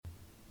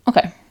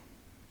Okay.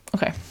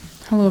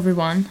 Hello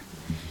everyone.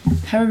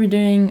 How are we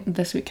doing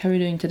this week? How are we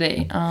doing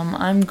today?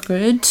 I'm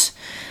good.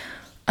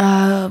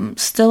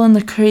 Still in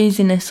the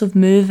craziness of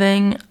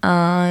moving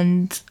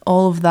and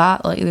all of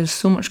that. Like, there's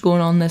so much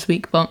going on this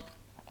week, but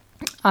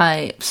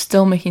I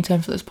still making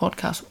time for this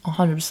podcast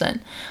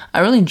 100%. I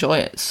really enjoy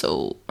it.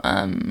 So,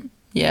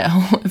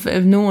 yeah,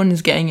 if no one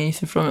is getting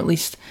anything from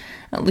it,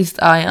 at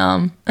least I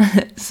am.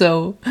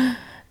 So,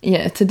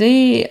 yeah,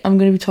 today I'm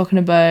going to be talking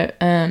about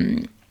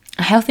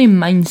a healthy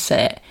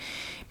mindset,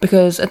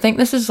 because I think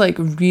this is like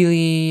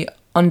really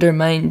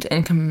undermined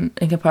in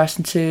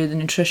comparison to the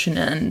nutrition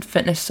and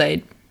fitness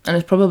side, and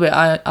it's probably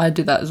I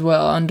do that as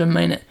well. I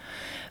undermine it,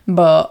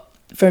 but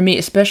for me,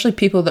 especially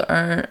people that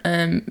are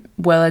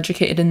well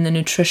educated in the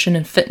nutrition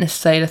and fitness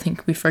side, I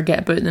think we forget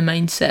about the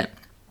mindset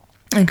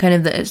and kind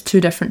of that it's two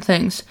different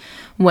things,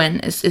 when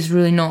it's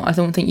really not. I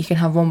don't think you can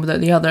have one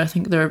without the other. I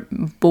think they're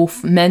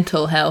both,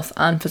 mental health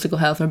and physical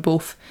health are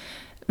both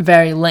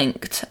very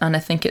linked, and I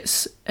think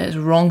it's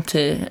wrong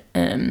to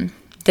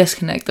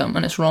disconnect them,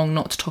 and it's wrong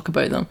not to talk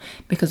about them,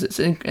 because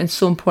it's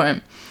so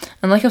important.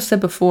 And like I've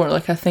said before,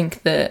 like, I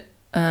think that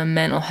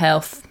mental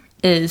health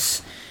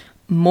is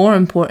more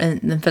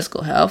important than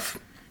physical health,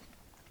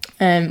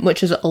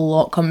 which is a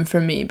lot coming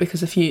from me,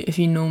 because if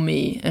you know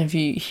me and if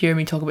you hear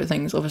me talk about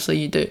things, obviously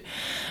you do,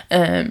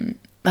 I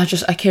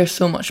care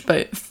so much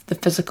about the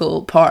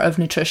physical part of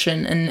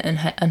nutrition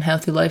and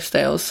healthy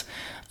lifestyles,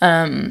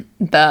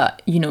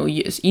 that, you know,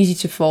 it's easy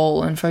to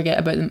fall and forget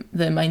about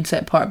the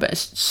mindset part, but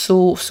it's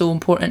so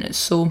important. It's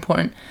so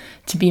important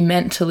to be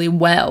mentally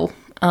well,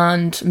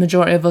 and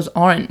majority of us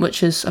aren't,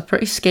 which is a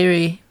pretty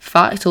scary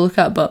fact to look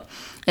at, but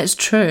it's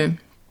true.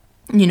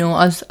 You know,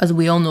 as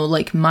we all know,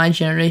 like my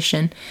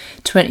generation,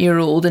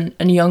 20-year-old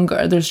and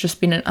younger, there's just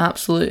been an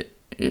absolute,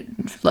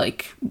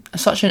 like,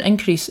 such an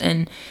increase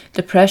in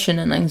depression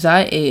and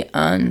anxiety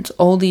and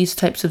all these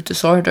types of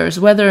disorders.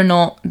 Whether or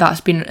not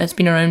it's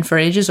been around for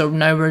ages, or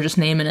now we're just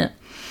naming it,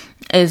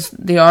 is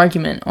the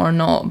argument or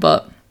not,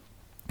 but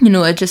you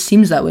know, it just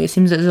seems that way. It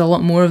seems that there's a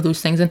lot more of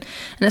those things, and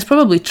it's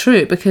probably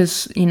true,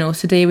 because, you know,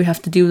 today we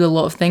have to deal with a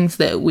lot of things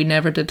that we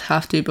never did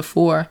have to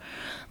before.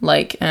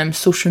 Like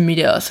social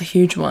media, it's a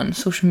huge one.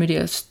 Social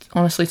media is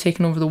honestly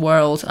taking over the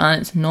world,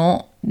 and it's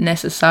not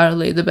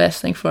necessarily the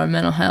best thing for our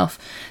mental health.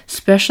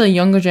 Especially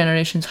younger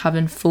generations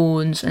having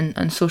phones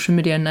and social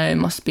media now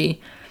must be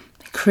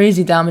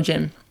crazy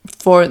damaging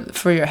for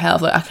your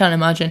health. Like, I can't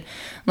imagine.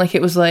 Like,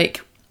 it was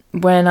like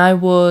when I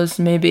was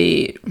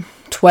maybe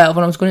 12,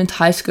 when I was going into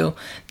high school,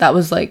 that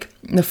was like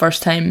the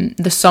first time,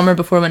 the summer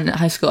before I went into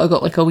high school, I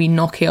got like a wee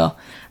Nokia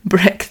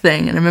brick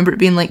thing, and I remember it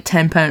being like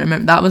 £10. I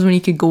remember that was when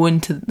you could go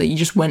into, like, you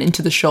just went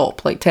into the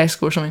shop, like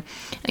Tesco or something,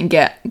 and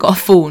got a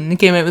phone. They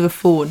came out with a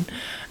phone,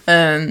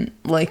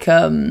 like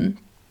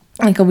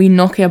a wee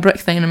Nokia brick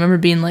thing, and I remember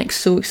being like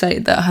so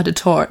excited that I had a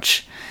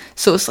torch.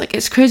 So it's like,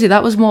 it's crazy.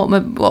 That was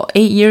what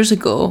 8 years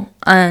ago,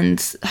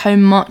 and how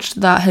much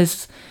that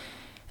has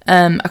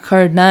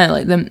occurred now,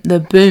 like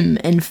the boom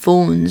in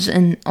phones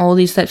and all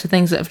these types of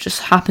things that have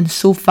just happened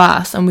so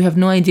fast, and we have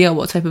no idea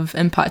what type of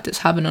impact it's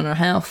having on our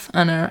health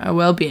and our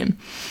well-being,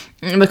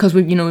 because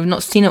we've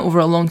not seen it over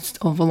a long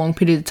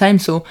period of time.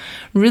 So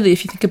really,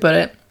 if you think about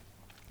it,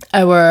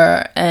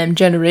 our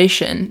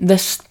generation,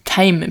 this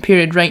time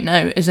period right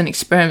now, is an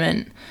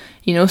experiment.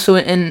 You know, so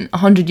in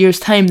 100 years'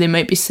 time, they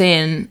might be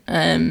saying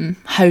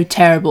how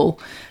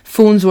terrible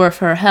phones were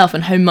for our health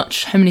and how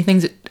many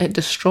things it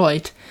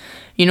destroyed.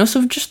 You know, so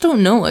we just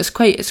don't know. It's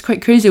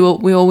quite crazy.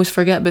 We always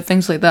forget about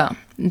things like that.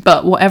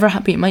 But whatever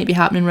might be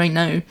happening right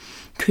now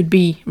could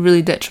be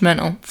really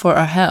detrimental for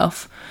our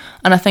health.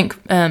 And I think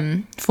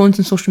phones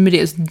and social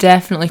media is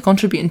definitely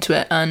contributing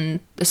to it, and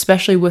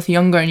especially with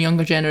younger and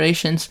younger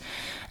generations,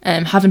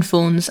 having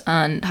phones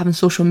and having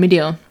social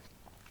media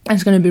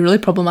is going to be really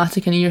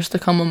problematic in years to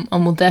come,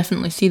 and we'll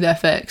definitely see the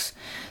effects.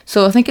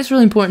 So I think it's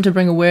really important to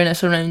bring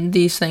awareness around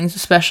these things,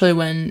 especially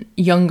when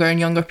younger and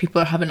younger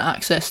people are having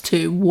access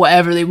to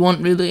whatever they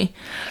want, really.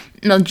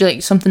 Not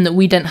like something that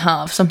we didn't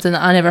have, something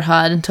that I never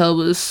had until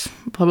I was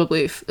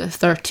probably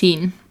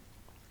 13.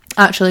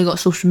 Actually got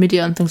social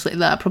media and things like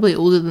that, probably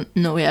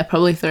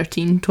probably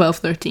 12,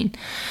 13.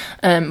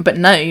 But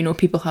now, you know,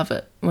 people have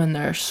it when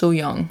they're so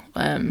young,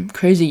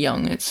 crazy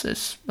young.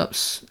 It's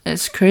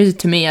crazy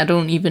to me. I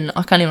can't even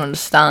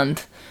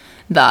understand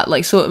that.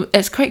 Like, so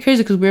it's quite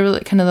crazy, because we're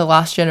like kind of the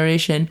last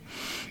generation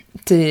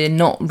to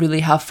not really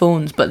have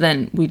phones, but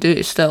then we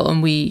do still,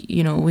 and we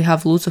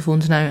have loads of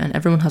phones now, and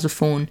everyone has a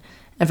phone,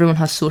 everyone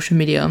has social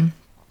media.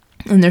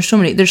 And there's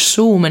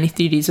so many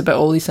theories about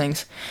all these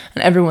things,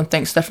 and everyone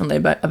thinks differently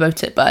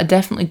about it. But I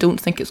definitely don't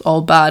think it's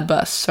all bad,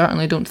 but I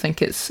certainly don't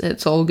think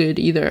it's all good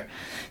either.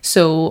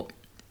 So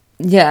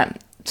yeah,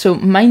 so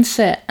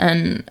mindset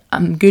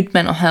and good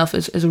mental health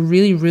is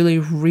really, really,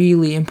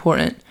 really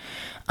important.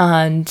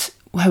 And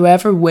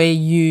however way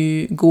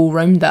you go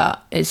around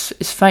that is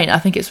fine. I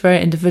think it's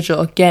very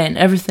individual. Again,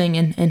 everything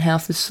in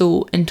health is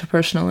so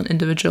interpersonal and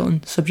individual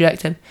and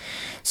subjective.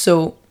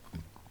 So,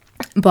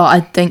 but I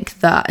think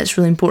that it's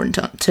really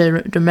important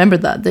to remember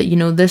that you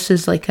know, this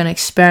is like an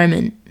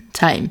experiment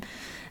time.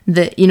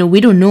 that, you know,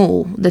 we don't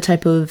know the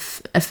type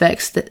of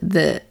effects that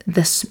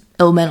this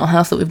ill mental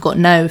health that we've got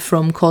now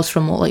caused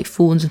from like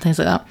phones and things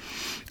like that,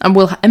 and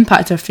will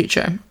impact our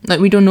future. Like,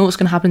 we don't know what's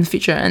going to happen in the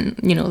future, and,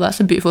 you know, that's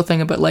a beautiful thing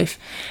about life,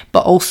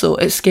 but also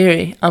it's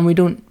scary, and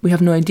we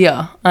have no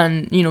idea.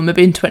 And, you know,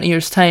 maybe in 20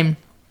 years time,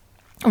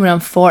 when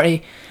I'm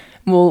 40,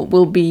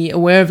 we'll be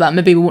aware of that.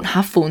 Maybe we won't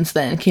have phones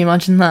then. Can you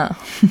imagine that?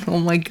 Oh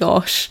my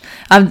gosh.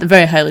 I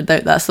very highly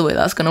doubt that's the way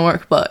that's going to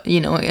work, but,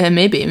 you know,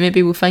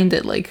 maybe we'll find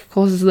it like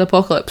causes the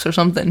apocalypse or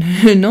something.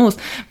 Who knows?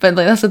 But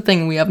like, that's the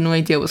thing, we have no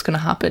idea what's going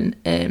to happen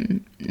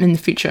in the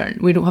future.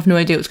 We don't have no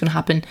idea what's going to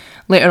happen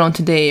later on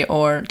today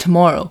or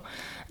tomorrow.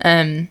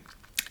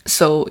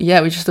 So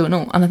yeah, we just don't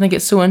know. And I think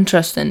it's so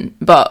interesting,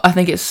 but I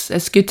think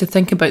it's good to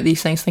think about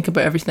these things, think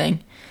about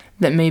everything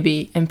that may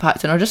be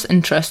impacting or just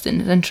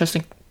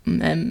interesting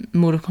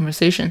mode of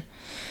conversation.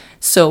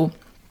 So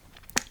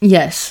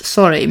yes,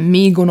 sorry,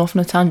 me going off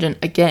on a tangent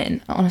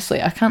again.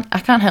 Honestly, I can't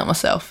help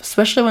myself,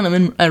 especially when I'm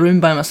in a room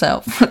by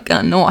myself. I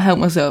can't not help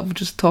myself,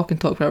 just talk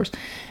for hours.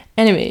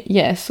 Anyway,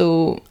 yeah,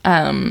 so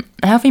a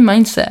healthy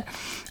mindset.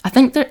 I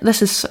think that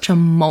this is such a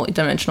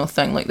multi-dimensional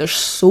thing. Like, there's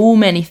so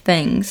many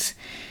things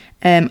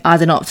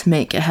adding up to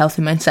make a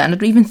healthy mindset. And I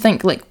don't even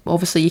think, like,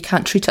 obviously you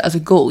can't treat it as a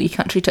goal, you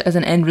can't treat it as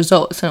an end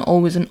result. It's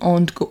always an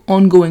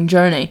ongoing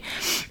journey.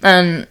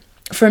 And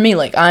for me,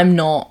 like, I'm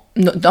not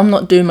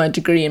doing my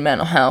degree in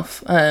mental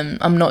health.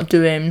 I'm not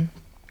doing,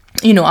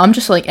 you know, I'm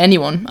just like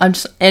anyone. I'm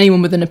just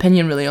anyone with an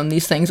opinion really on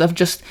these things. I've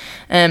just,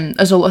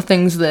 there's a lot of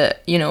things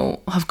that, you know,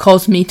 have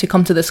caused me to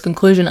come to this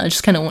conclusion. I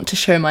just kind of want to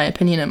share my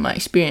opinion and my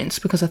experience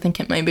because I think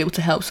it might be able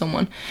to help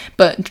someone.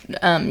 But,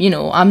 you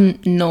know,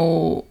 I've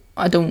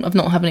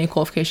not have any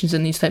qualifications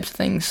in these types of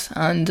things,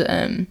 and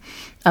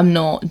I'm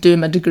not doing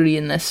my degree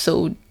in this,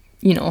 so,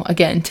 you know,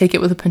 again, take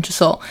it with a pinch of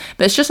salt.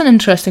 But it's just an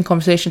interesting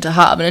conversation to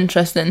have, an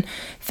interesting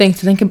thing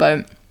to think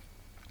about.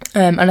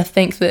 And I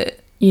think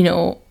that, you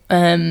know,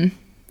 I'm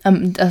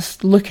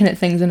just looking at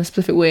things in a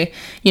specific way.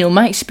 You know,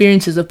 my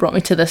experiences have brought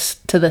me to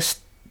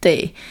this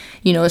day.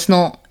 You know, it's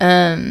not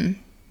been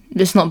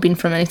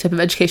from any type of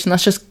education.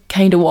 That's just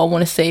kind of what I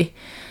want to say,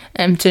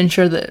 to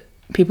ensure that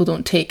people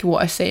don't take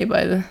what I say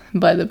by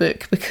the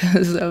book,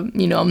 because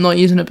you know, I'm not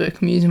using a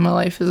book, I'm using my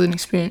life as an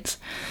experience.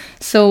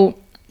 So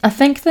I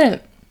think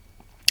that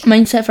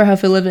mindset for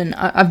healthy living,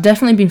 I've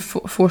definitely been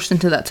forced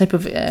into that type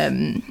of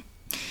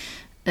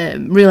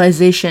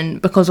realization,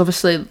 because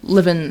obviously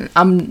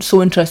I'm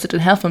so interested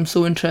in health, I'm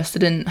so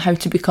interested in how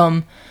to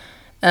become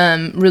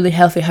really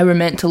healthy, how we're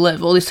meant to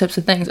live, all these types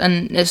of things,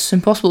 and it's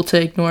impossible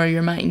to ignore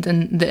your mind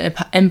and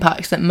the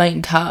impacts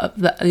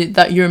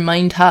that your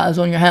mind has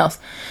on your health.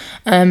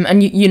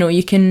 And you know,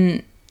 you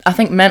can, I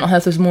think mental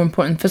health is more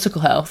important than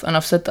physical health, and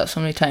I've said that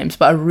so many times,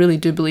 but I really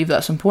do believe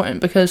that's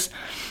important, because,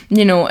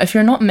 you know, if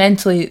you're not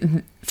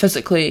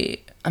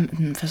physically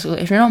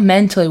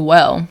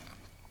well,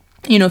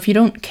 you know, if you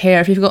don't care,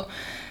 if you've got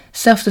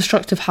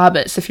self-destructive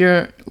habits, if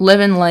you're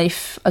living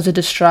life as a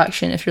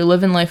distraction, if you're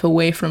living life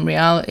away from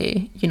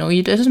reality, you know,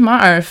 it doesn't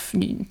matter if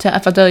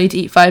I tell you to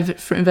eat 5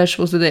 fruit and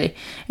vegetables a day.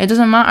 It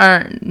doesn't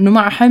matter, no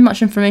matter how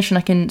much information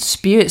I can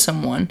spew at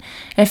someone.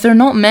 If they're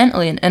not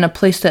mentally in a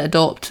place to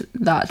adopt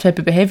that type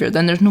of behaviour,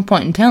 then there's no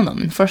point in telling them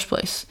in the first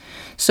place.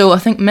 So I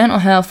think mental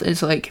health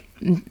is like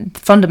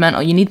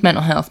fundamental. You need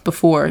mental health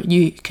before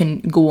you can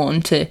go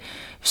on to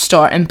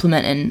start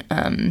implementing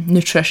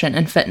nutrition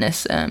and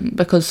fitness,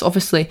 because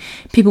obviously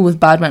people with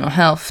bad mental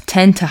health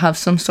tend to have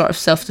some sort of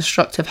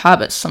self-destructive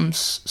habits, some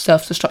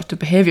self-destructive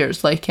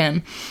behaviours, like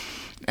you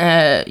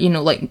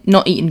know, like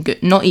not eating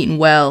good, not eating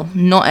well,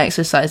 not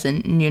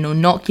exercising, you know,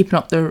 not keeping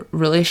up their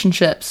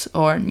relationships,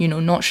 or, you know,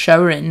 not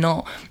showering,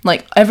 not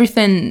like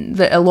everything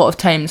that a lot of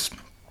times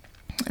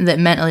that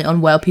mentally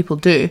unwell people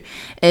do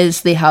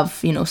is they have,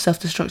 you know,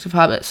 self-destructive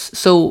habits.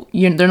 So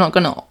they're not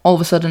going to all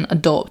of a sudden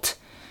adopt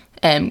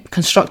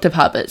constructive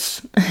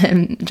habits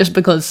just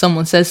because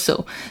someone says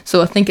so.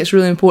 So I think it's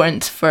really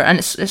important and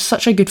it's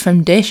such a good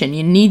foundation.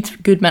 You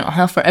need good mental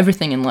health for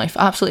everything in life,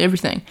 absolutely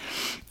everything.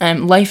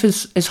 Life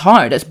is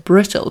hard, it's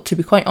brutal, to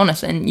be quite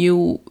honest, and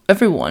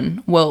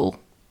everyone will,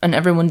 and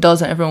everyone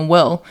does, and everyone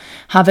will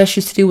have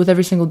issues to deal with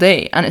every single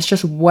day, and it's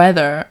just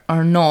whether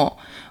or not,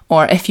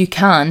 or if you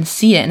can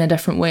see it in a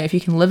different way, if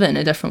you can live it in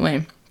a different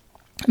way.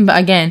 But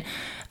again,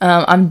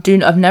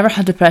 I've never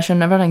had depression,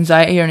 never had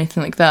anxiety or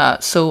anything like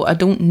that, so I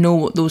don't know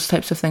what those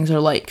types of things are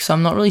like. So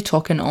I'm not really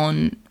talking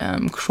on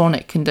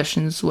chronic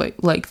conditions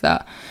like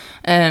that.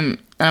 And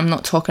I'm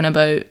not talking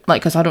about,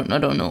 like, because I don't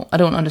know. I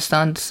don't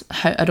understand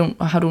I don't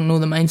know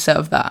the mindset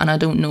of that, and I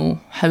don't know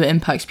how it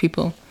impacts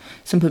people,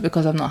 simply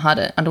because I've not had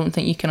it. I don't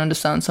think you can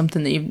understand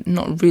something that you've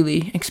not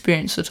really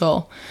experienced at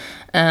all.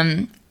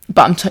 But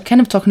I'm kind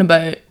of talking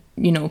about,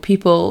 you know,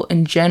 people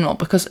in general,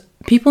 because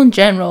people in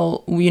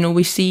general, you know,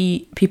 we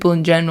see people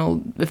in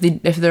general,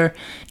 if they're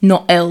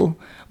not ill,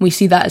 we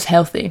see that as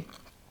healthy.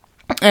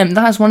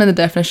 That is one of the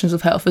definitions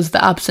of health, is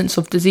the absence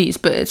of disease,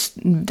 but it's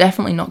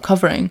definitely not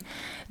covering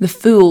the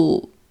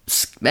full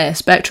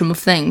spectrum of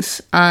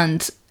things.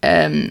 And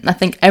I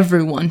think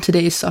everyone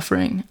today is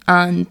suffering,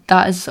 and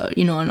that is,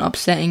 you know, an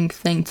upsetting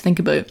thing to think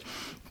about.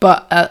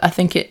 But I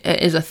think it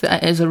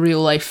is a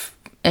real life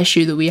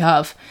issue that we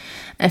have.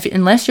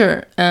 Unless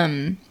you're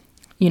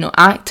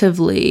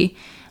actively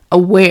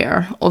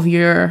aware of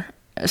your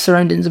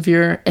surroundings, of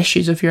your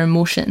issues, of your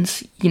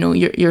emotions,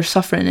 you're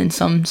suffering in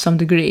some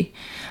degree.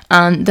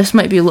 And this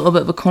might be a little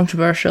bit of a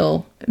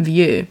controversial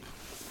view,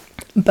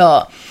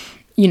 but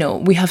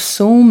we have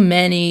so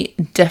many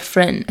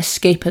different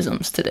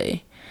escapisms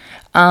today,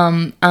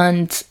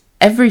 and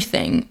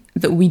everything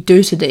that we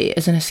do today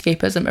is an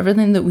escapism.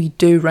 Everything that we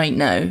do right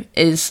now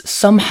is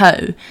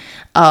somehow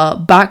a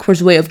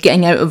backwards way of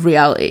getting out of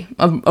reality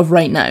of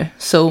right now.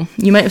 So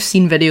you might have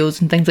seen videos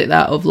and things like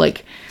that of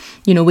like,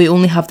 we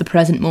only have the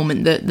present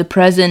moment. The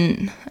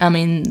present,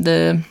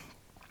 the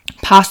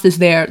past is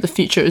there, the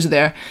future is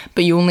there,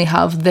 but you only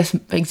have this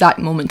exact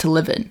moment to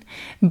live in.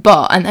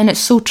 But, and it's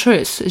so true,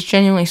 it's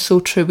genuinely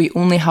so true, we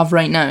only have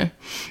right now.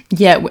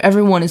 Yet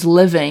everyone is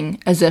living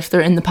as if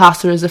they're in the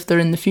past or as if they're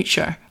in the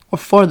future, or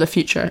for the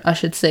future, I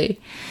should say.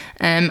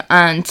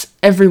 And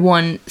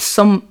everyone,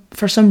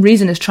 for some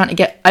reason, is trying to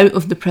get out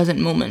of the present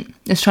moment.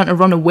 It's trying to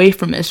run away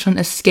from it. It's trying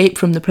to escape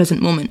from the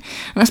present moment.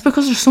 And that's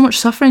because there's so much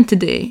suffering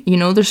today.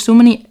 There's so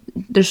many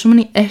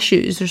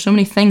issues. There's so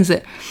many things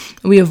that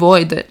we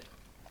avoid, that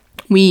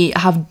we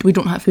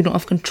don't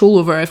have control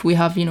over. If we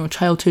have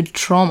childhood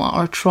trauma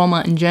or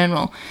trauma in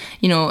general,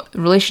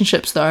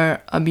 relationships that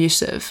are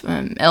abusive,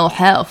 ill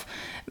health.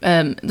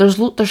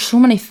 There's so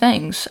many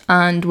things,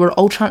 and we're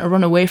all trying to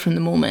run away from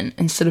the moment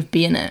instead of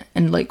being it,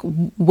 and like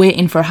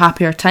waiting for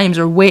happier times,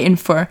 or waiting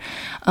for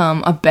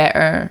a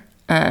better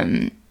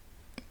time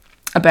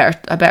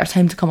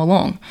to come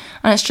along.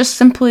 And it's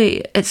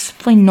simply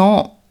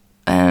not.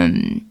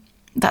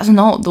 That's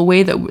not the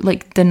way that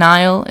like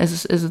denial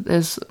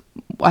is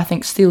I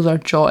think steals our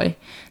joy.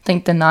 I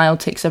think denial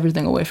takes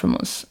everything away from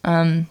us.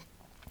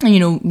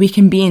 We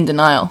can be in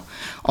denial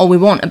all we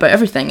want about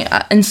everything.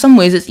 In some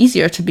ways, it's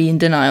easier to be in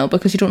denial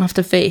because you don't have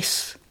to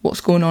face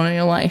what's going on in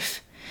your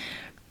life.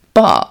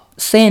 But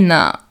saying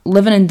that,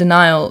 living in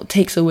denial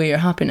takes away your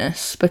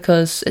happiness,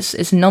 because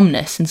it's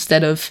numbness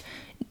instead of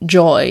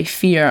joy,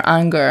 fear,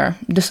 anger,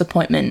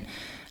 disappointment,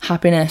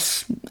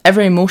 happiness.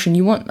 Every emotion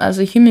you want, as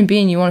a human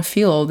being, you want to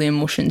feel all the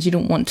emotions. You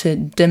don't want to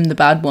dim the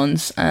bad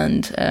ones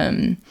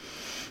and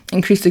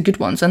increase the good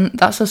ones. And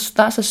that's a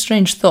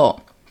strange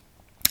thought.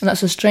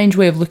 That's a strange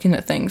way of looking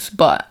at things,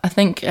 but I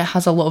think it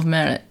has a lot of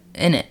merit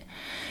in it,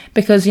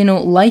 because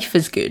life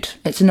is good.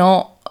 It's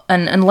not,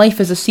 and life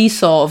is a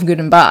seesaw of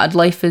good and bad.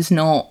 Life is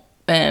not.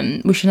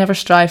 We should never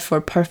strive for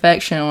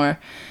perfection, or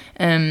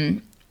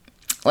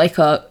like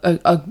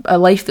a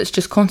life that's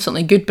just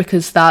constantly good,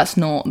 because that's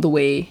not the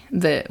way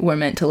that we're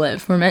meant to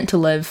live. We're meant to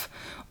live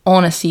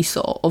on a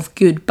seesaw of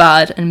good,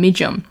 bad, and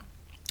medium,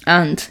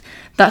 and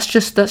that's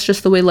just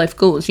the way life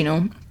goes.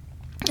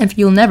 If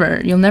you'll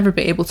never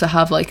be able to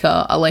have like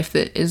a life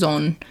that is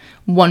on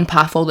one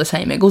path all the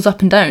time. It goes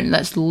up and down.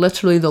 That's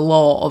literally the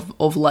law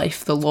of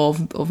life, the law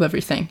of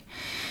everything.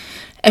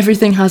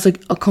 Everything has a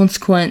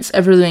consequence.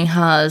 Everything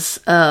has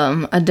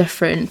a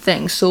different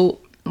thing. So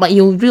like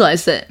you'll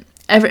realise that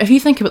if you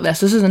think about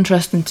this is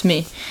interesting to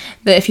me,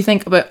 that if you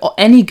think about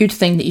any good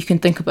thing that you can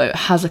think about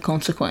has a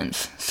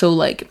consequence. So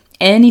like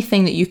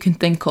anything that you can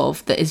think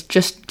of that is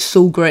just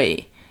so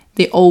great,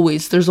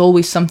 there's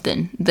always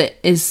something that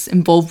is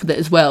involved with it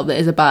as well that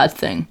is a bad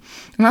thing.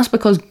 And that's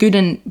because good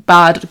and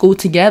bad go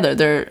together.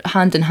 They're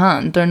hand in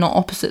hand. They're not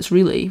opposites,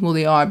 really. Well,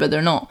 they are, but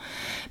they're not.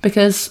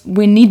 Because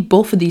we need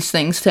both of these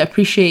things to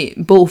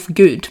appreciate both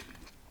good.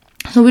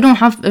 So if we don't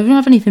have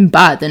anything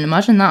bad, then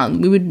imagine that.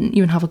 We wouldn't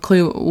even have a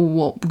clue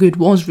what good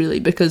was, really,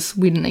 because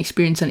we didn't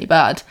experience any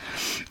bad.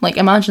 Like,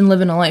 imagine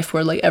living a life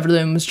where like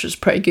everything was just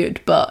pretty good,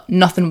 but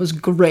nothing was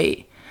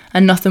great.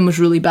 And nothing was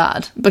really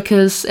bad,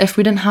 because if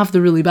we didn't have the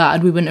really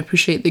bad, we wouldn't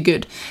appreciate the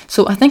good.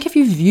 So I think if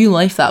you view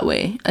life that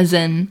way, as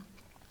in,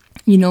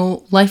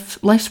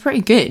 life's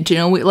pretty good.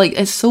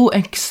 It's so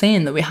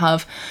insane that we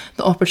have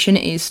the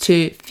opportunities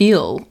to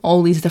feel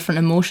all these different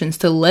emotions,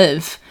 to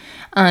live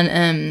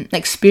and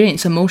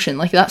experience emotion.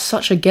 Like, that's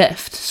such a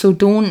gift. So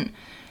don't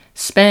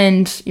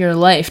spend your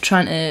life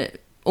trying to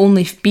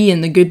only be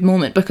in the good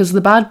moment, because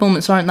the bad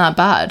moments aren't that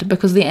bad,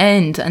 because they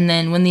end, and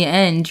then when they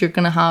end, you're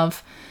gonna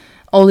have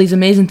all these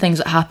amazing things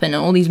that happen,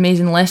 and all these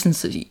amazing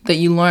lessons that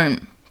you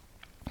learn,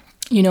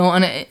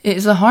 and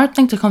it's a hard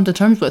thing to come to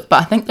terms with,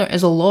 but I think there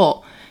is a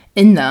lot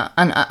in that,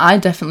 and I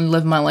definitely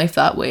live my life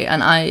that way,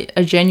 and I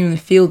genuinely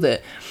feel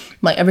that,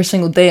 like, every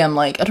single day I'm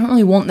like, I don't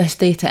really want this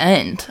day to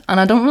end, and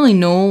I don't really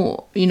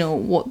know,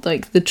 what,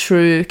 like, the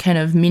true kind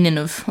of meaning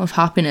of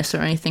happiness or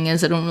anything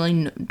is. I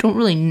don't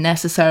really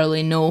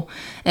necessarily know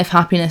if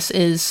happiness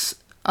is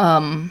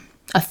a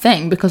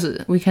thing, because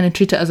we kind of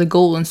treat it as a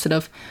goal instead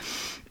of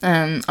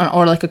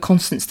or like a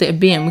constant state of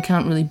being. We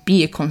can't really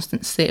be a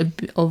constant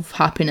state of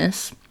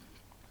happiness.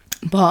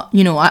 But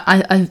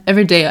I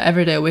every day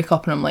I wake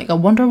up and I'm like, I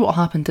wonder what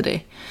happened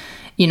today.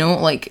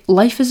 Like,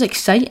 life is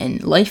exciting.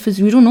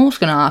 We don't know what's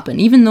going to happen.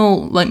 Even though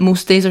like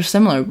most days are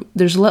similar,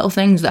 there's little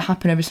things that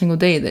happen every single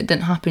day that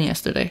didn't happen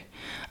yesterday,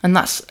 and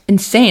that's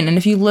insane. And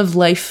if you live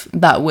life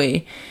that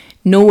way,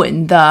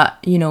 knowing that,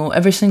 you know,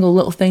 every single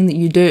little thing that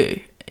you do,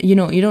 you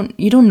know, you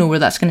don't know where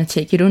that's going to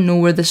take. You don't know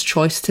where this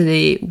choice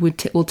today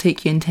will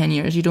take you in 10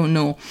 years. You don't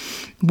know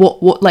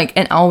what like,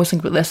 and I always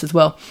think about this as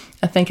well.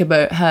 I think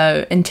about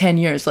how in 10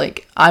 years,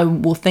 like, I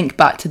will think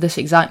back to this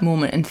exact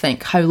moment and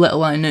think how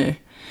little I knew.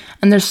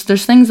 And there's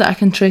things that I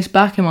can trace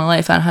back in my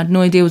life and I had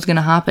no idea was going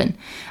to happen.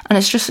 And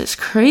it's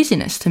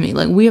craziness to me.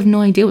 Like, we have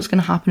no idea what's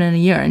going to happen in a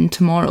year and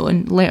tomorrow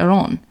and later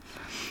on.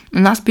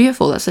 And that's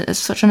beautiful. It's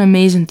such an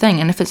amazing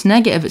thing. And if it's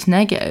negative, it's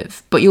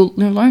negative. But you'll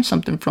learn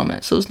something from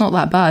it. So it's not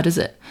that bad, is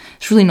it?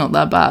 It's really not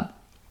that bad.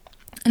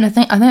 And I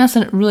think that's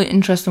a really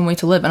interesting way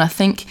to live. And I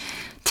think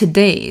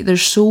today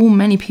there's so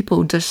many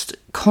people just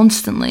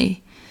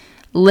constantly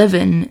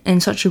living in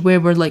such a way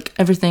where, like,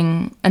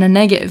 everything in a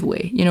negative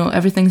way, you know,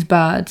 everything's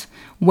bad.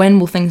 When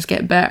will things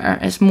get better?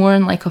 It's more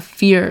in like a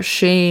fear,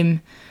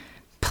 shame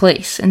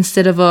place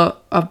instead of a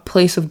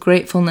place of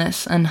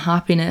gratefulness and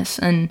happiness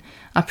and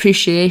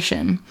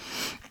appreciation.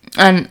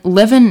 And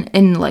living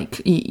in, like,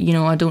 you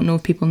know, I don't know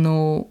if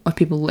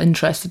people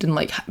interested in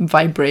like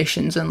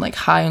vibrations and like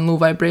high and low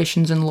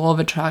vibrations and law of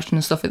attraction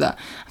and stuff like that.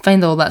 I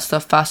find all that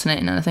stuff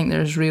fascinating, and I think it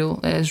is real,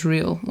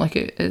 like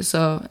it is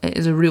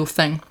a real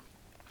thing.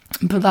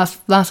 But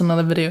that's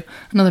another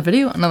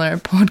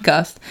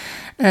podcast.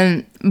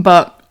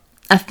 But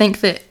I think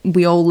that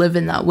we all live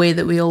in that way,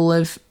 that we all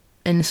live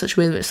in such a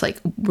way that it's like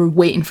we're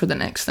waiting for the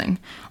next thing,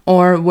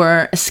 or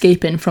we're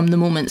escaping from the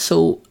moment.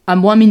 So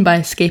what I mean by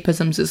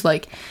escapisms is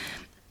like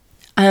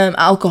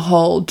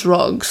alcohol,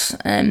 drugs,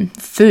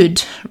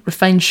 food,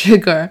 refined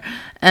sugar,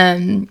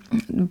 you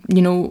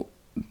know,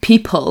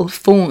 people,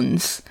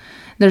 phones.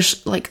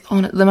 There's like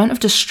the amount of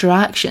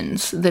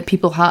distractions that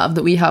people have,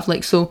 that we have,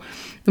 like, so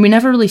we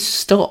never really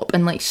stop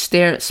and like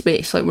stare at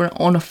space, like we're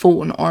on a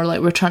phone, or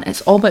like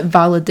it's all about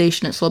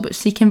validation. It's all about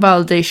seeking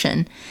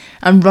validation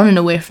and running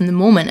away from the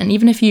moment. And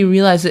even if you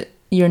realize that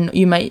even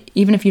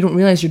if you don't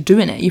realize you're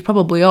doing it, you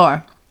probably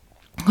are,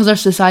 because our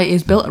society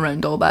is built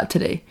around all that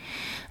today.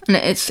 And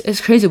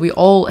it's crazy. We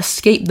all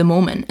escape the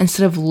moment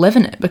instead of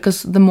living it,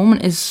 because the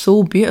moment is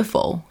so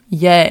beautiful,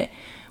 yet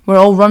we're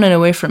all running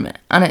away from it.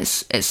 And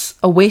it's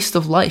a waste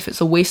of life.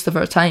 It's a waste of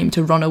our time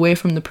to run away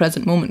from the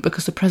present moment,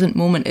 because the present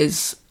moment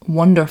is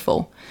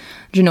wonderful.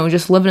 You know,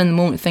 just living in the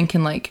moment,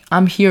 thinking like,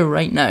 I'm here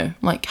right now.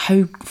 Like,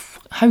 how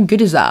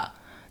good is that?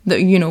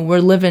 That, you know,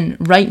 you're living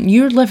right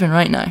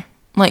now.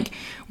 Like,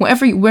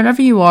 wherever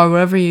you are,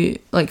 wherever you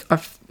like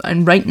are,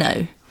 and right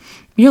now,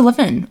 you're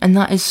living, and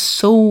that is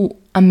so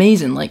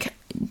amazing. Like,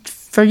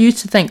 for you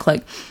to think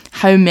like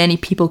how many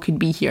people could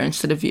be here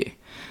instead of you.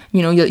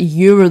 You know,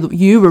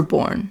 you were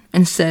born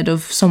instead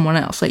of someone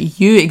else. Like,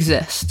 you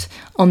exist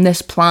on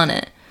this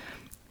planet.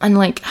 And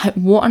like,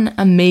 what an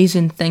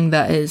amazing thing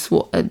that is.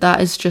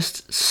 That is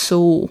just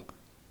so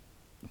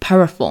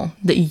powerful,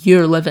 that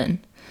you're living.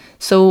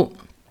 So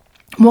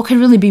what could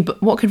really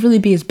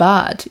be as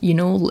bad? You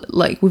know,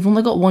 like, we've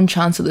only got one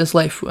chance at this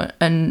life,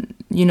 and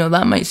you know,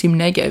 that might seem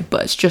negative,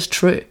 but it's just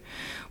true.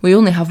 We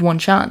only have one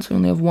chance. We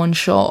only have one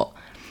shot.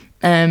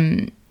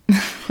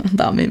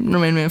 That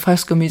remind me of High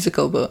School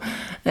Musical, but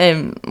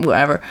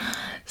whatever.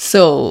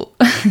 So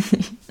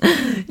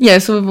yeah,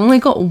 so we've only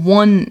got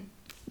one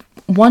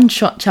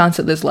shot chance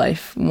at this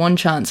life, one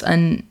chance,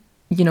 and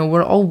you know,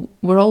 we're all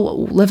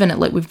living it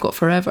like we've got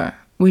forever.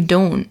 We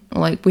don't.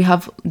 Like, we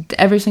have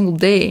every single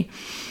day.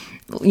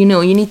 You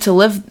know, you need to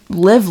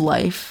live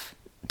life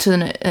to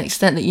an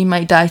extent that you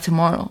might die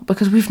tomorrow,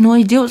 because we've no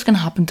idea what's going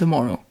to happen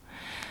tomorrow.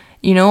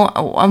 You know,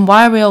 and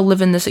why are we all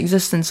living this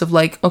existence of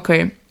like,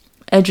 okay,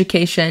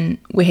 education,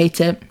 we hate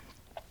it.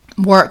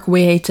 Work,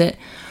 we hate it.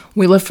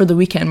 We live for the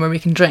weekend where we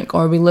can drink,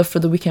 or we live for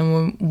the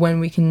weekend when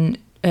we can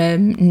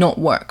not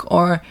work,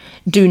 or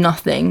do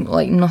nothing,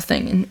 like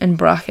nothing in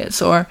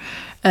brackets, or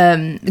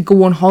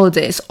go on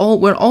holidays.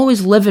 We're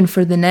always living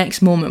for the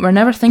next moment. We're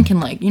never thinking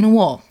like, you know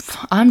what,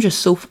 I'm just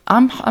so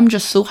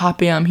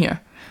happy I'm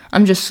here.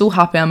 I'm just so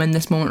happy I'm in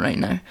this moment right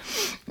now.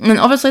 And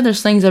obviously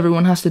there's things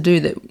everyone has to do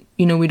that,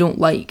 you know, we don't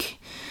like.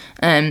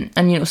 And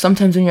you know,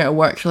 sometimes when you're at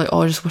work, you're like,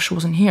 oh, I just wish I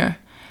wasn't here.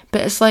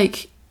 But it's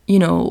like, you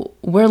know,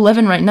 we're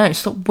living right now.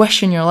 Stop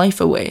wishing your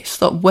life away.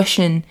 Stop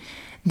wishing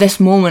this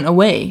moment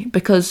away,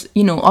 because,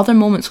 you know, other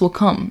moments will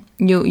come.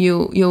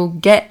 You'll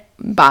get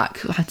back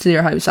to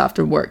your house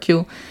after work.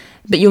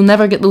 But you'll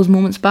never get those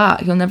moments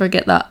back. You'll never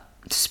get that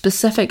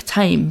specific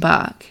time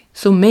back.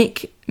 So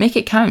make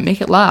it count, make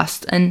it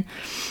last. And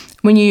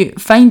when you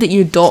find that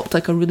you adopt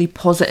like a really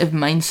positive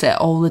mindset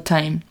all the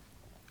time,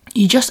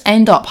 you just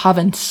end up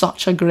having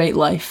such a great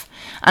life.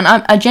 And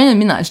I genuinely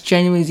mean that. It's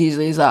genuinely as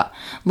easily as that.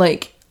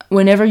 Like,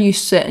 whenever you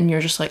sit and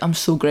you're just like, I'm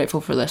so grateful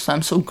for this.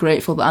 I'm so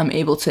grateful that I'm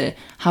able to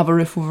have a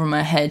roof over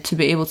my head, to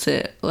be able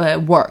to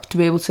work, to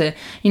be able to,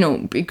 you know,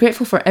 be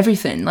grateful for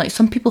everything. Like,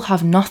 some people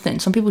have nothing.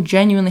 Some people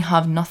genuinely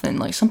have nothing.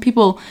 Like, some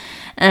people,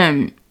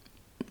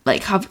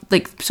 like, have,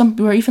 like, some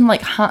people are even,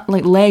 like,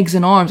 like, legs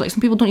and arms. Like,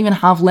 some people don't even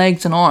have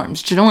legs and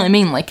arms. Do you know what I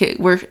mean? Like,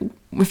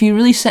 if you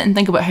really sit and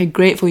think about how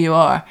grateful you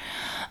are,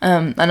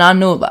 And I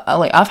know that,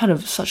 like, I've had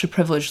such a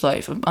privileged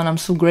life, and I'm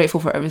so grateful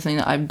for everything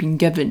that I've been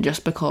given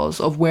just because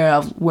of where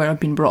I've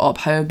been brought up,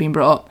 how I've been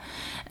brought up.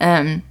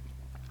 And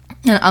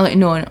I like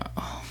know.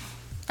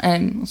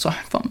 Sorry,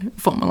 I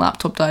thought my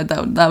laptop died.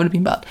 That would have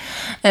been bad.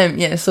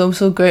 Yeah, so I'm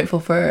so grateful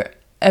for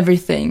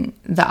everything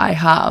that I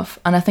have,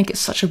 and I think it's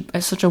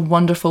such a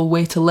wonderful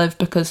way to live,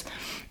 because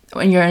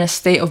when you're in a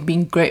state of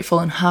being grateful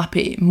and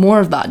happy, more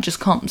of that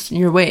just comes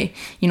your way.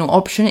 You know,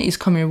 opportunities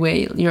come your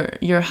way.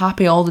 You're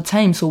happy all the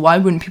time, so why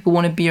wouldn't people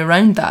want to be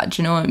around that?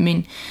 Do you know what I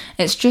mean?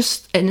 It's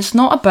just, and it's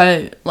not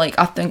about, like,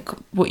 I think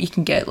what you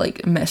can get,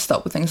 like, messed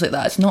up with things like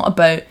that. It's not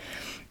about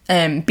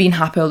being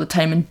happy all the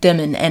time and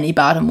dimming any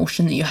bad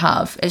emotion that you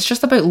have. It's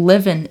just about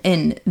living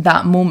in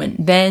that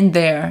moment, then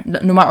there,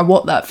 no matter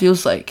what that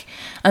feels like.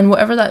 And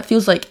whatever that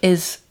feels like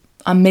is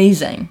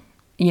amazing.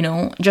 You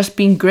know, just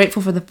being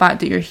grateful for the fact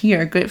that you're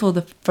here, grateful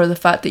for the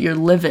fact that you're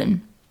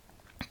living,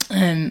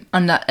 and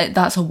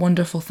that's a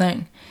wonderful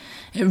thing.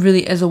 It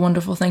really is a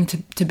wonderful thing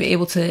to be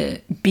able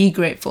to be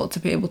grateful, to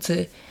be able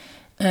to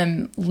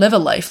live a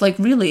life. Like,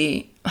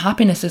 really,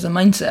 happiness is a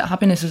mindset.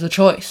 Happiness is a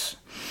choice.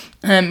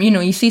 You know,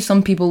 you see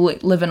some people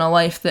living a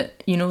life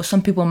that, you know,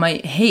 some people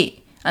might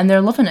hate, and they're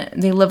loving it.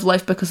 They live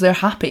life because they're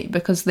happy,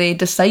 because they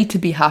decide to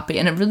be happy,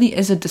 and it really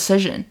is a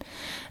decision.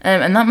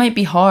 And that might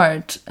be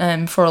hard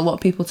for a lot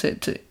of people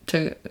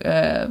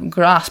to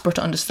grasp or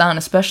to understand,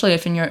 especially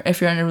if you're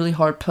in a really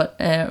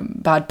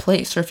bad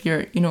place, or if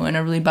you're, you know, in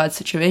a really bad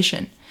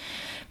situation.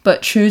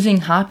 But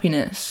choosing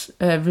happiness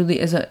really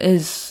is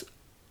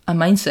a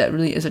mindset,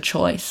 really is a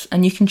choice,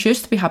 and you can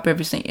choose to be happy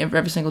every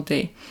single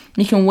day.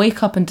 You can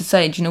wake up and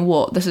decide, you know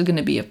what, this is going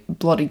to be a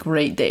bloody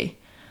great day,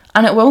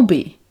 and it will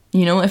be.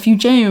 You know, if you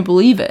genuinely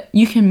believe it,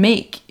 you can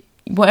make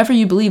whatever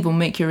you believe will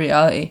make your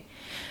reality.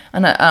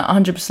 And I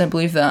 100%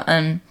 believe that.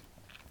 And,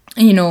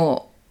 you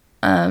know,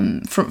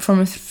 from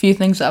a few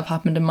things that have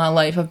happened in my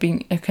life, I've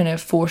been kind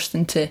of forced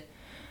into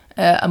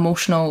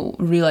emotional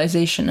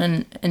realization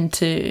and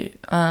into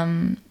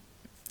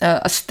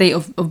a state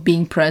of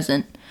being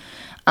present.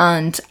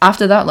 And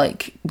after that,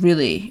 like,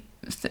 really,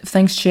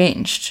 things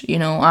changed, you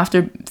know,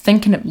 after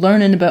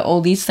learning about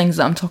all these things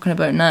that I'm talking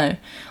about now,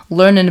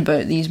 learning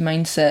about these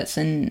mindsets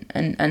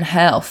and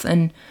health,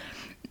 and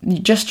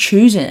just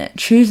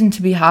choosing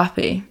to be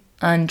happy,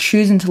 and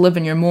choosing to live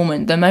in your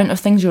moment, the amount of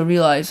things you'll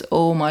realise,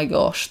 oh my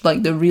gosh,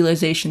 like the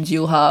realisations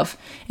you'll have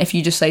if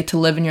you decide to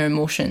live in your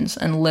emotions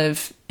and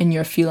live in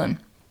your feeling.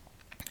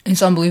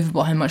 It's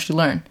unbelievable how much you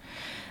learn.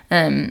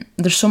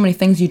 There's so many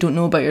things you don't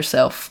know about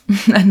yourself,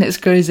 and it's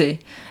crazy.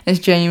 It's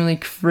genuinely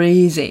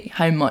crazy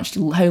how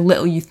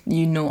little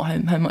you know,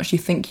 how much you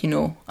think you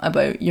know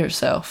about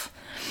yourself.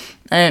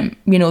 You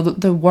know,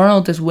 the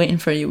world is waiting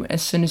for you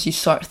as soon as you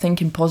start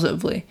thinking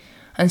positively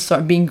and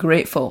start being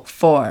grateful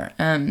for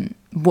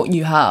what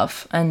you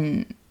have,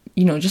 and,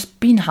 you know, just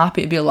being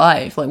happy to be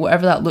alive, like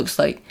whatever that looks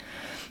like.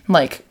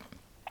 Like,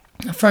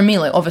 for me,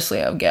 like, obviously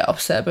I'll get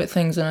upset about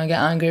things and I get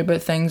angry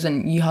about things,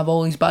 and you have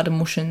all these bad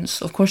emotions,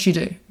 of course you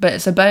do, but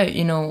it's about,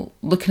 you know,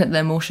 looking at the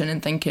emotion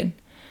and thinking,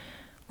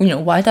 you know,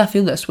 why do I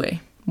feel this way?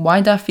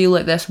 Why do I feel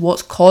like this?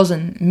 What's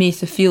causing me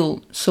to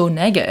feel so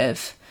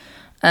negative?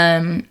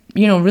 You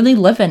know, really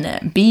live in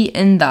it, be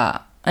in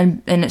that.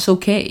 And it's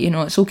okay, you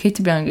know, it's okay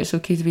to be angry, it's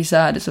okay to be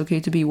sad, it's okay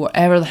to be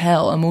whatever the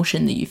hell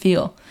emotion that you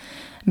feel.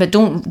 But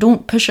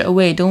don't push it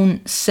away,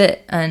 don't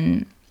sit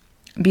and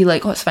be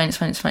like, oh, it's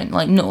fine.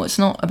 Like, no, it's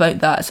not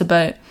about that. It's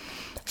about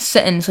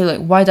sitting, so like,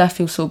 why do I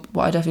feel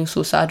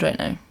so sad right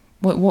now?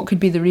 What could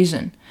be the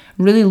reason?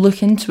 Really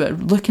look into it,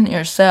 look into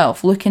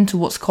yourself, look into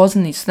what's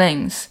causing these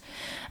things.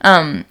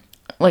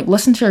 Like,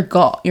 listen to your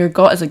gut. Your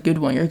gut is a good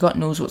one. Your gut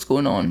knows what's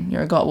going on.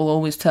 Your gut will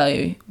always tell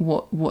you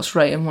what's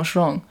right and what's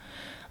wrong.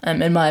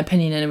 In my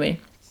opinion, anyway.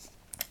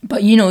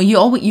 But, you know,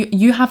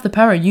 you have the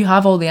power. You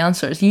have all the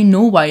answers. You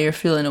know why you're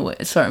feeling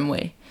a certain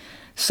way.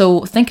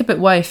 So think about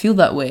why I feel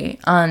that way,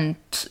 and,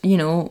 you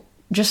know,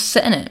 just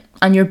sit in it,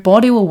 and your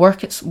body will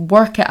work it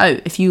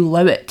out if you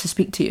allow it to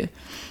speak to you.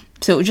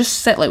 So just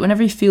sit, like,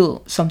 whenever you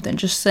feel something,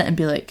 just sit and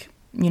be like,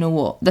 you know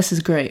what, this is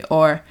great,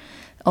 or,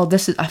 oh,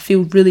 I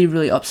feel really,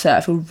 really upset.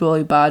 I feel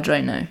really bad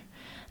right now.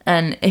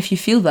 And if you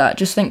feel that,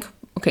 just think,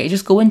 okay,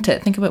 just go into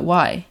it. Think about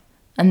why.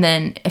 And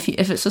then if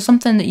it's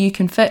something that you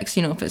can fix,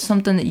 you know, if it's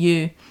something that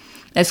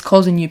is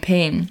causing you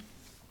pain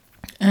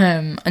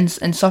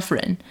and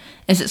suffering,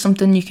 is it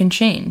something you can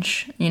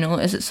change? You know,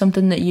 is it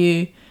something that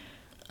you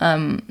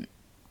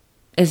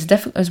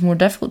is more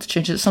difficult to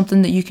change? Is it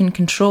something that you can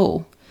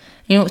control?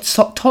 You know,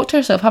 talk to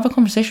yourself, have a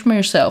conversation with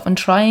yourself, and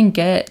try and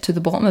get to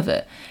the bottom of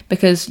it,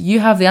 because you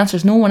have the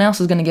answers. No one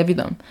else is going to give you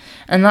them.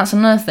 And that's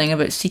another thing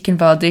about seeking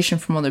validation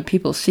from other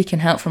people, seeking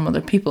help from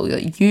other people.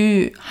 Like,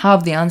 you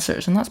have the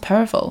answers, and that's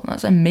powerful.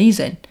 That's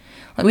amazing.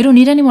 Like, we don't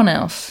need anyone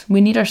else.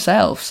 We need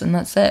ourselves, and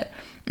that's it.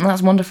 And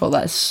that's wonderful.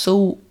 That's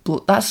so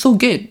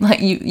good. Like,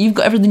 you've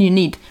got everything you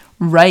need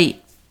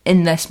right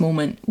in this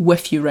moment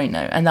with you right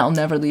now, and that'll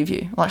never leave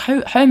you. Like,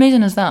 how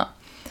amazing is that?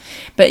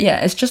 But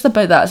yeah, it's just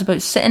about that. It's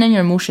about sitting in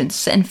your emotions,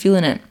 sitting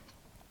feeling it,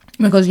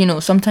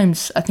 Because,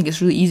 sometimes I think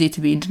it's really easy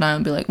to be in denial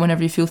and be like,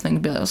 whenever you feel things,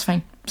 be like, it's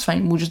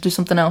fine, we'll just do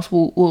something else,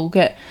 we'll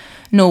get,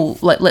 no,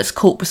 like, let's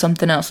cope with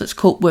something else, let's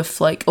cope with,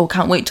 like, oh,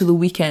 can't wait till the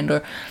weekend,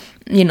 or,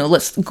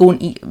 let's go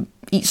and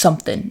eat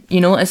something,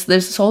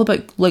 it's all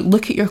about, like,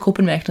 look at your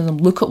coping mechanism,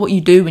 look at what you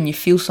do when you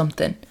feel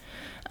something,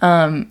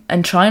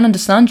 and try and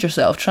understand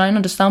yourself, try and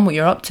understand what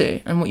you're up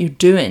to and what you're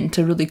doing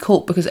to really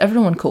cope, because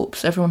everyone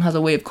copes, everyone has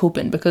a way of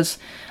coping, because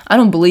I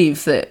don't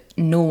believe that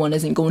no one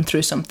isn't going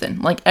through something.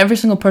 Like, every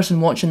single person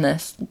watching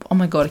this, oh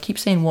my god, I keep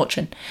saying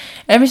watching,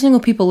 every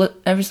single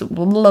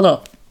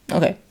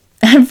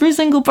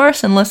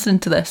person listening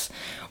to this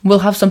will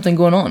have something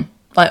going on,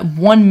 like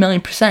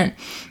 1,000,000%,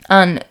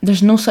 and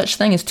there's no such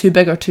thing as too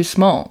big or too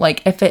small.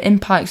 Like, if it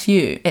impacts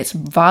you, it's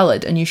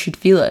valid and you should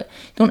feel it.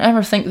 Don't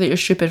ever think that you're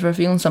stupid for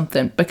feeling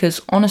something,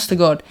 because honest to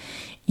god,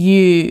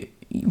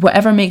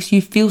 whatever makes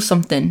you feel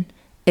something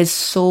is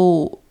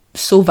so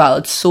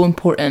valid, so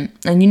important,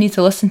 and you need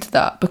to listen to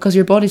that, because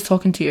your body's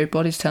talking to you, your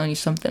body's telling you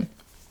something.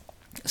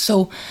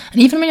 So, and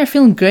even when you're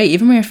feeling great,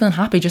 even when you're feeling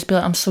happy, just be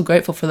like, I'm so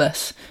grateful for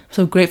this, I'm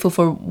so grateful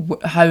for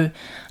how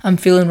I'm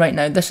feeling right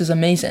now, this is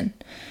amazing,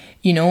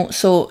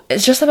 so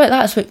it's just about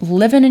that. It's about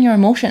living in your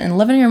emotion, and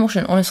living in your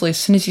emotion, honestly, as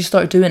soon as you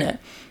start doing it,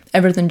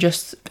 everything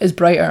just is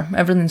brighter,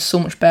 everything's so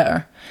much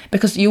better,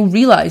 because you'll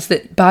realise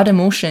that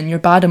your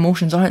bad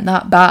emotions aren't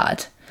that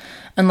bad,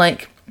 and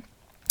like,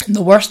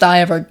 the worst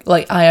I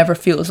ever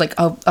feel is like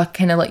a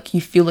kind of like,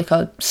 you feel like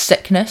a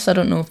sickness. I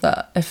don't know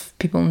if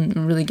people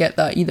really get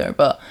that either,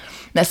 but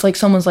it's like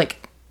someone's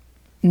like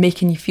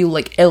making you feel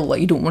like ill,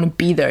 like you don't want to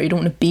be there, you don't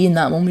want to be in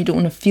that moment, you don't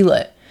want to feel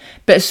it.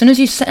 But as soon as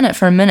you sit in it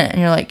for a minute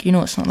and you're like,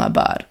 it's not that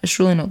bad, it's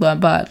really not that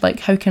bad, like,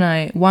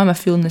 why am I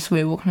feeling this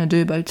way, what can I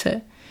do about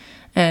it?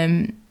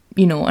 And if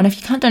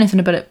you can't do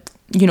anything about it,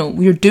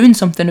 you're doing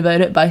something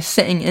about it by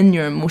sitting in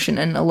your emotion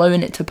and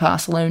allowing it to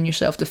pass, allowing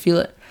yourself to feel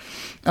it,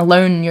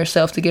 allowing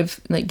yourself to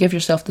give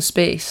yourself the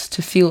space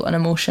to feel an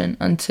emotion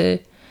and to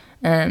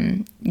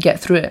get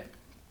through it.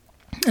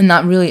 And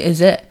that really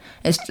is it.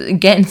 It's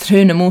getting through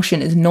an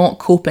emotion is not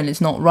coping,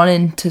 it's not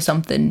running to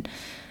something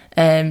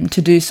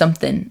to do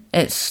something,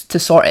 it's to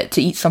sort it,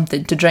 to eat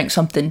something, to drink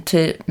something,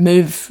 to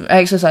move,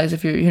 exercise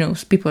if you're,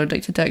 people are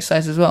addicted to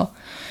exercise as well.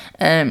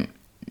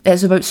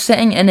 It's about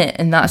sitting in it,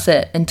 and that's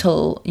it,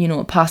 until,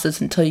 it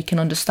passes, until you can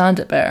understand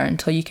it better,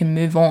 until you can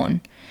move on.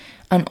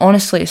 And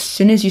honestly, as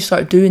soon as you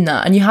start doing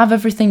that, and you have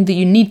everything that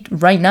you need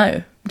right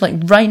now,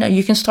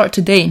 you can start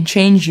today and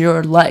change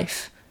your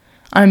life.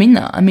 And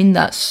I mean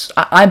that.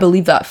 I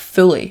believe that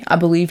fully. I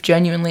believe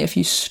genuinely, if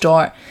you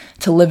start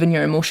to live in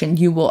your emotion,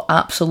 you will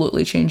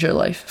absolutely change your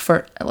life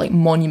for, like,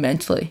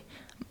 monumentally.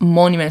 I'm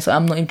not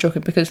even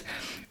joking, because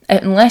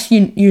unless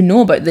you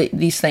know about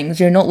these things,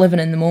 you're not living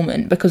in the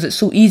moment, because it's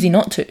so easy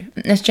not to.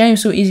 It's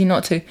genuinely so easy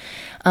not to.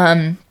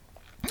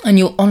 And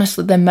you'll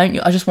honestly,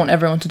 I just want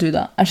everyone to do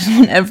that. I just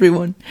want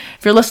everyone.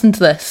 If you're listening to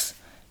this,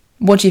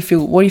 what do you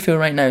feel? What do you feel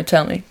right now?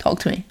 Tell me. Talk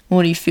to me.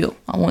 What do you feel?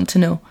 I want to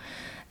know.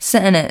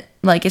 Sit in it.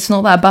 Like, it's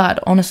not that bad.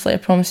 Honestly, I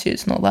promise you,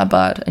 it's not that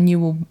bad. And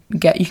you can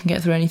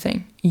get through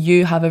anything.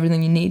 You have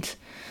everything you need.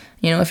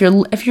 If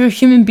you're a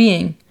human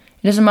being,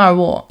 it doesn't matter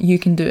what, you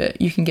can do it.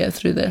 You can get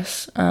through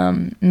this.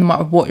 No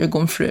matter what you're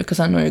going through, because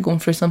I know you're going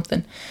through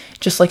something,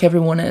 just like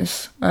everyone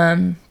is.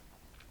 And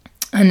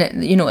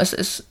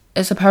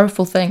it's a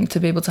powerful thing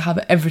to be able to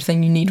have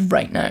everything you need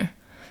right now.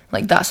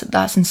 Like,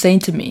 that's insane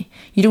to me.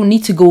 You don't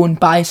need to go and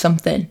buy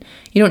something.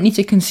 You don't need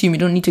to consume. You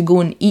don't need to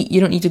go and eat.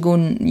 You don't need to go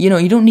and, you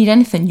don't need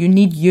anything. You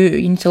need you.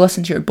 You need to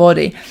listen to your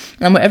body.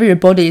 And whatever your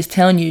body is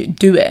telling you,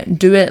 do it.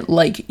 Do it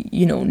like,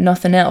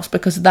 nothing else.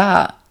 Because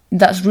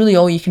that's really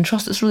all you can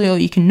trust. It's really all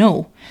you can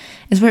know.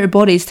 Is what your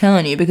body is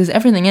telling you. Because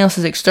everything else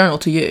is external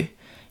to you.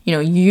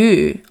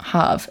 You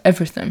have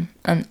everything.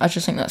 And I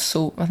just think I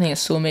think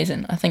it's so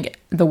amazing. I think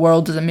the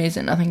world is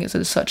amazing. I think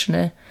it's such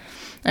an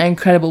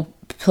incredible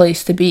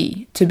place to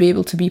be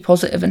able to be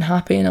positive and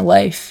happy in a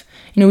life.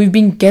 We've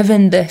been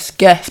given this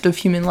gift of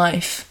human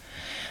life.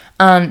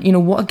 And,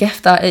 what a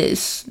gift that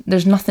is.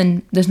 There's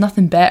nothing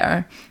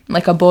better,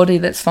 like a body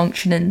that's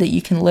functioning, that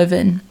you can live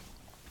in,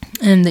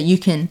 and that you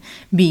can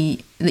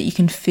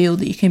feel,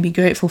 that you can be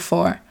grateful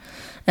for.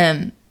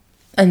 And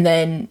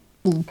then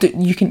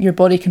your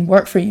body can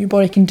work for you. Your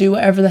body can do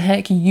whatever the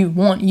heck you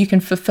want. You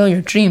can fulfill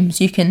your dreams.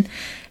 You can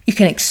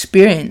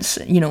experience,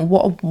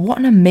 what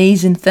an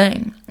amazing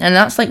thing. And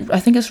that's like, I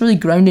think it's really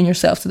grounding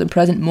yourself to the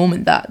present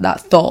moment,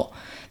 that thought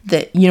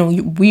that,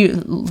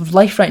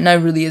 life right now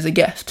really is a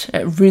gift.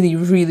 It really,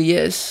 really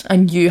is.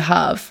 And you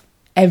have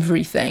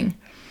everything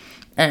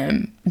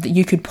that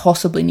you could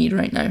possibly need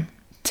right now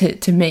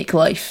to make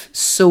life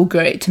so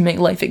great, to make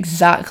life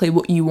exactly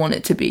what you want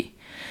it to be.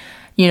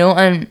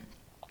 And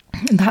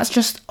that's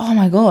just, oh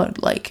my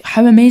god, like,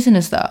 how amazing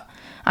is that?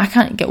 I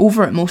can't get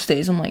over it most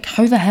days. I'm like,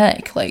 how the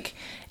heck, like,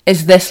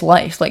 is this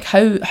life? Like,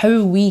 how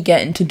are we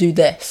getting to do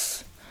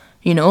this?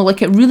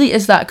 Like, it really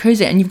is that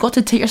crazy, and you've got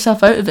to take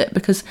yourself out of it,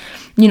 because,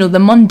 the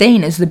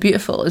mundane is the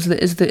beautiful, is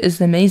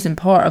the amazing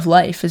part of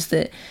life, is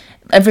that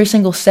every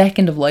single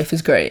second of life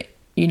is great.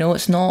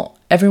 It's not,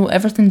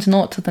 everything's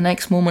not to the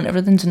next moment,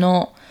 everything's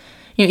not,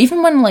 You know,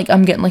 even when like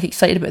I'm getting like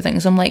excited about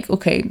things, I'm like,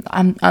 okay,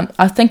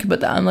 I think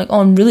about that. I'm like, oh,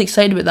 I'm really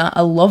excited about that.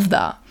 I love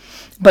that.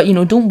 But, you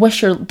know, don't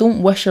wish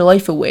your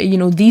life away. You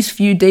know, these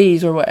few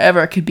days or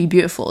whatever could be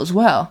beautiful as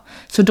well.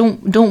 So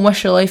don't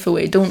wish your life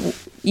away. Don't,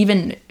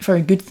 even for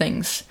good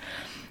things.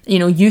 You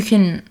know, you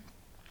can,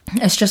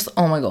 it's just,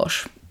 oh my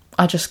gosh,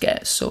 I just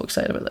get so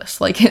excited about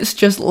this. Like, it's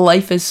just,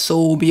 life is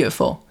so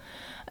beautiful.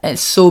 It's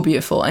so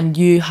beautiful, and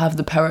you have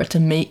the power to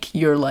make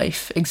your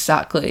life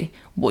exactly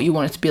what you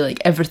want it to be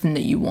like. Everything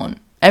that you want.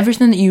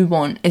 Everything that you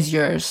want is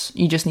yours.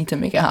 You just need to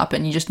make it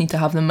happen. You just need to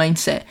have the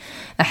mindset,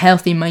 a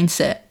healthy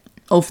mindset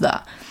of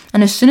that.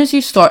 And as soon as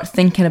you start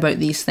thinking about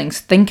these things,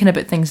 thinking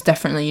about things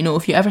differently, you know,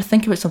 if you ever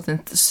think about something,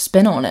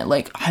 spin on it.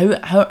 Like,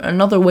 how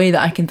another way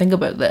that I can think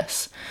about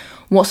this?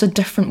 What's a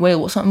different way?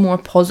 What's a more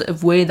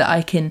positive way that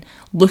I can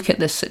look at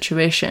this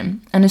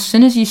situation? And as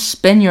soon as you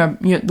spin your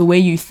the way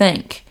you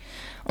think,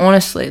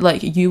 honestly,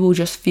 like, you will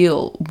just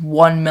feel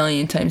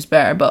 1,000,000 times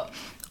better. But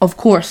of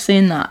course,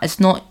 saying that,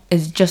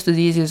 it's just as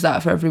easy as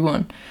that for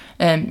everyone.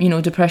 You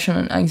know, depression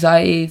and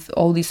anxiety,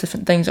 all these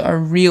different things are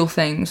real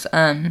things.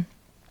 And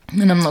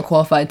I'm not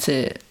qualified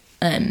to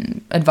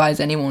advise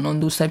anyone on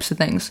those types of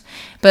things.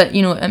 But,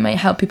 you know, it might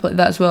help people like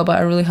that as well, but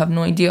I really have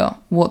no idea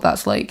what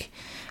that's like.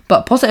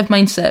 But positive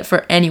mindset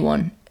for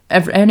anyone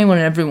and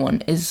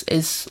everyone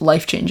is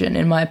life-changing,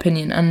 in my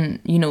opinion. And,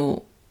 you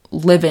know,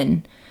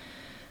 living,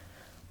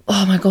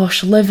 oh my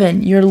gosh,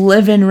 living. You're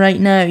living right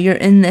now. You're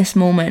in this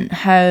moment.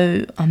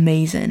 How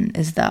amazing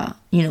is that?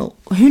 You know,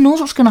 who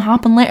knows what's going to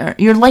happen later?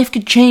 Your life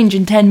could change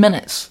in 10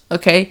 minutes,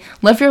 okay?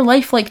 Live your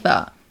life like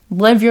that.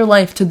 Live your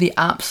life to the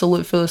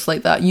absolute fullest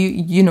like that.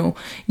 You know,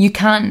 you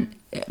can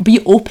be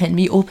open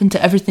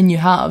to everything you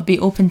have. Be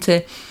open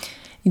to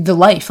the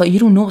life. Like, you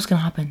don't know what's going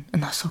to happen,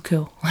 and that's so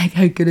cool. Like,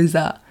 how good is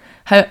that?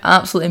 How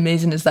absolutely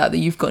amazing is that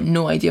you've got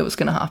no idea what's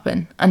going to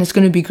happen, and it's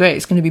going to be great.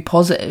 It's going to be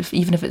positive,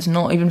 even if it's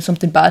not. Even if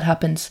something bad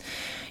happens,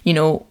 you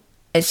know,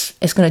 it's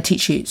going to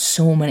teach you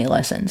so many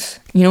lessons.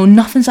 You know,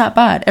 nothing's that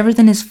bad.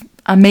 Everything is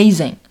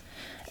amazing.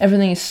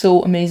 Everything is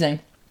so amazing.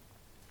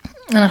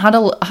 And I had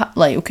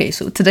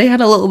so today I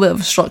had a little bit of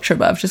a structure,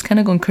 but I've just kind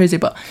of gone crazy.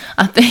 But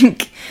I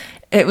think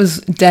it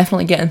was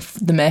definitely getting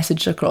the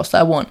message across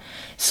that I want.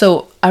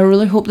 So I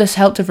really hope this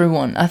helped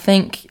everyone. I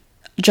think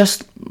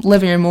just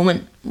live in your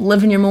moment,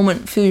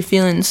 feel your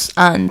feelings,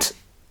 and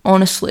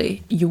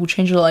honestly, you will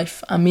change your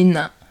life. I mean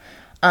that.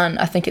 And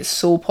I think it's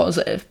so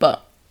positive.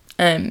 But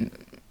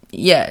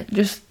yeah,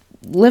 just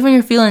live in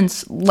your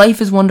feelings.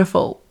 Life is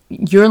wonderful.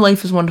 Your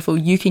life is wonderful.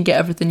 You can get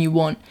everything you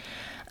want.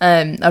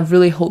 I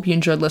really hope you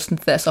enjoyed listening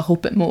to this. I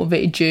hope it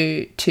motivated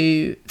you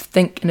to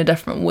think in a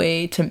different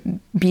way, to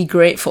be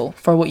grateful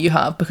for what you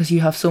have, because you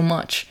have so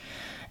much.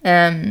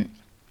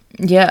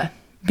 Yeah,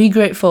 be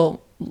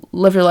grateful,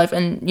 live your life,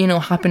 and, you know,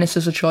 happiness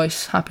is a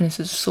choice.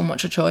 Happiness is so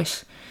much a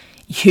choice.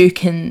 You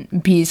can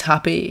be as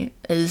happy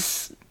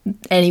as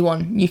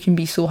anyone. You can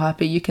be so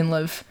happy. You can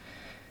live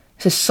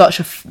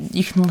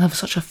you can live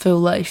such a full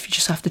life. You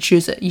just have to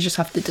choose it. You just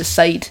have to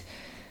decide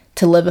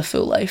to live a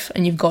full life,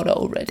 and you've got it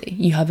already.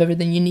 You have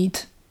everything you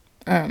need.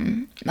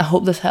 I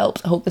hope this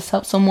helps. I hope this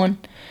helps someone.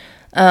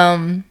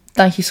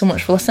 Thank you so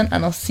much for listening,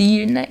 and I'll see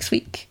you next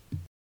week.